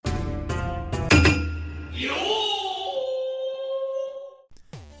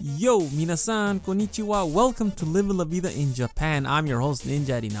Yo, minasan, konnichiwa. Welcome to Live La Vida in Japan. I'm your host,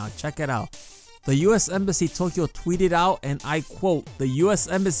 Ninjari. Now, check it out. The U.S. Embassy Tokyo tweeted out, and I quote, "The U.S.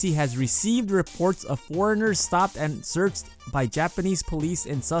 Embassy has received reports of foreigners stopped and searched by Japanese police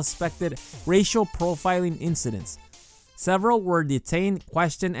in suspected racial profiling incidents. Several were detained,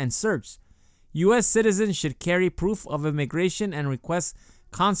 questioned, and searched. U.S. citizens should carry proof of immigration and request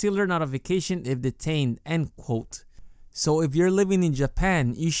consular notification if detained," end quote. So if you're living in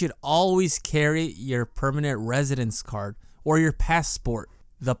Japan, you should always carry your permanent residence card or your passport.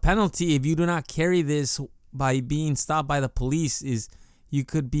 The penalty if you do not carry this by being stopped by the police is you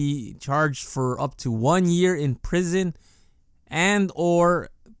could be charged for up to 1 year in prison and or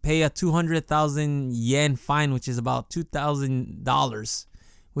pay a 200,000 yen fine, which is about $2,000,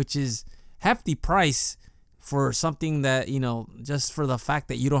 which is hefty price for something that, just for the fact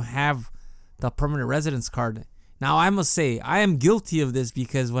that you don't have the permanent residence card. Now, I must say, I am guilty of this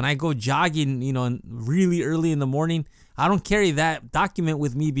because when I go jogging, really early in the morning, I don't carry that document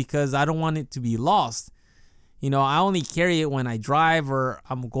with me because I don't want it to be lost. I only carry it when I drive or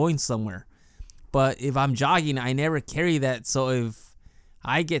I'm going somewhere. But if I'm jogging, I never carry that. So if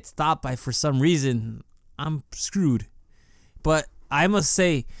I get stopped by for some reason, I'm screwed. But I must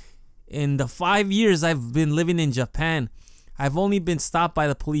say, in the 5 years I've been living in Japan, I've only been stopped by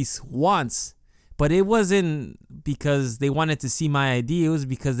the police once. But it wasn't because they wanted to see my ID. It was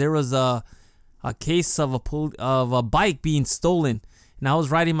because there was a case of a bike being stolen, and I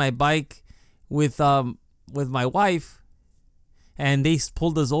was riding my bike with my wife, and they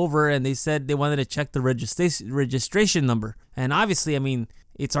pulled us over and they said they wanted to check the registration number. And obviously,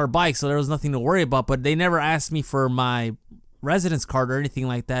 it's our bike, so there was nothing to worry about. But they never asked me for my residence card or anything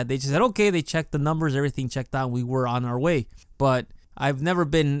like that. They just said okay. They checked the numbers, everything checked out. We were on our way, but I've never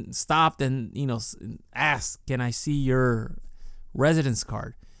been stopped and, asked, can I see your residence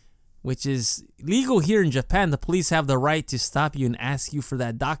card? Which is legal here in Japan. The police have the right to stop you and ask you for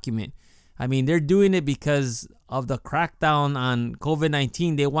that document. They're doing it because of the crackdown on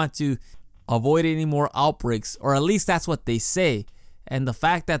COVID-19. They want to avoid any more outbreaks, or at least that's what they say. And the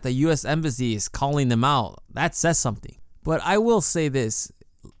fact that the U.S. Embassy is calling them out, that says something. But I will say this,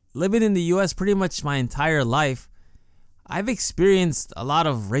 living in the U.S. pretty much my entire life, I've experienced a lot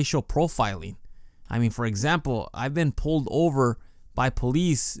of racial profiling. For example, I've been pulled over by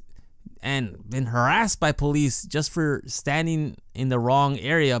police and been harassed by police just for standing in the wrong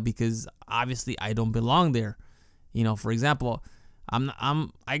area because obviously I don't belong there. For example,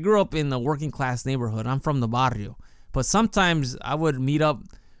 I grew up in a working class neighborhood. I'm from the barrio. But sometimes I would meet up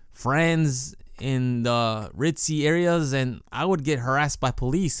friends in the ritzy areas and I would get harassed by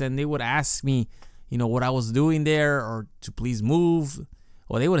police and they would ask me, what I was doing there or to please move.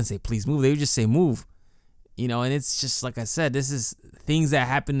 Well, they wouldn't say please move. They would just say move. And it's just like I said, this is things that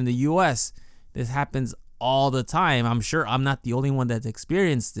happen in the U.S. This happens all the time. I'm sure I'm not the only one that's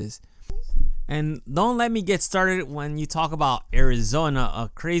experienced this. And don't let me get started when you talk about Arizona, a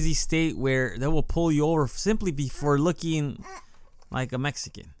crazy state where they will pull you over simply for looking like a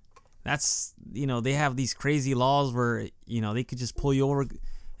Mexican. That's, they have these crazy laws where, they could just pull you over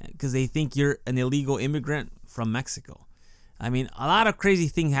because they think you're an illegal immigrant from Mexico. A lot of crazy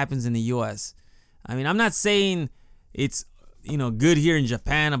thing happens in the U.S. I'm not saying it's, good here in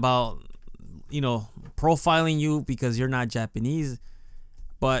Japan about, profiling you because you're not Japanese.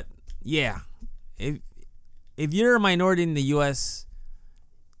 But yeah, if you're a minority in the U.S.,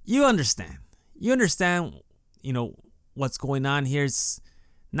 you understand. You understand, what's going on here. It's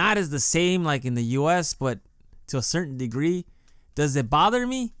not as the same like in the U.S., but to a certain degree. Does it bother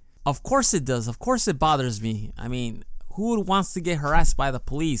me? Of course it does. Of course it bothers me. Who wants to get harassed by the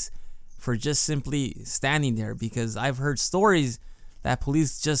police for just simply standing there? Because I've heard stories that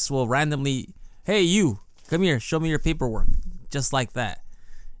police just will randomly, hey, you, come here, show me your paperwork. Just like that.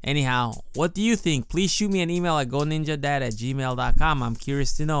 Anyhow, what do you think? Please shoot me an email at goninjadad@gmail.com. I'm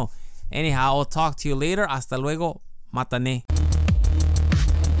curious to know. Anyhow, I'll talk to you later. Hasta luego. Matane.